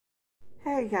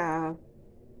Hey y'all,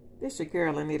 this your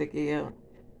girl Anita Gill.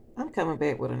 I'm coming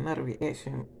back with another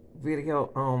reaction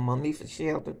video on Monifah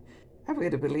Shelton. I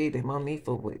really believe that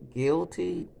Monifah was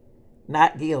guilty,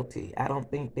 not guilty. I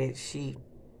don't think that she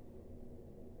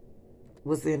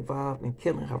was involved in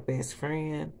killing her best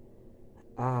friend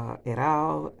at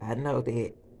all. I know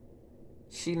that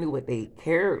she knew what they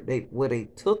cared, where they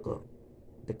took her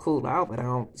to cool out, but I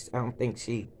don't think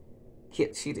she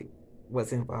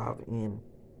was involved in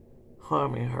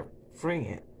harming her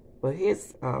friend. But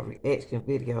here's a reaction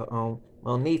video on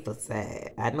Monifah's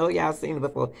side. I know y'all seen it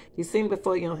before. You seen it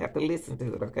before, you don't have to listen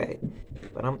to it, okay?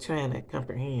 But I'm trying to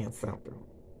comprehend something.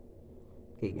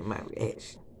 Give you my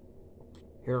reaction.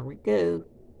 Here we go.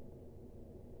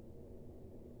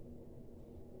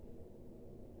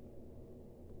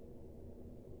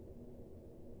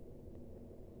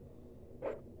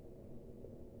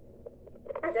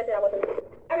 I just said I wasn't.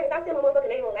 I mean, stop saying my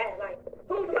motherfucking name on live. Like,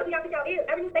 who the fuck do y'all think y'all is?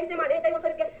 Every they say my name, they want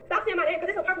to say stop saying my name,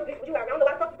 because it's a personal bitch with you out. I don't know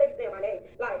why the fuck you saying my name.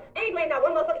 Like, I ain't playing not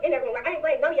one motherfucker in that room. Like, I ain't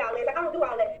playing none of y'all. Like, I don't do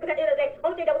all that. Because at the end of the day,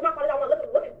 only thing that was my fault is I want to look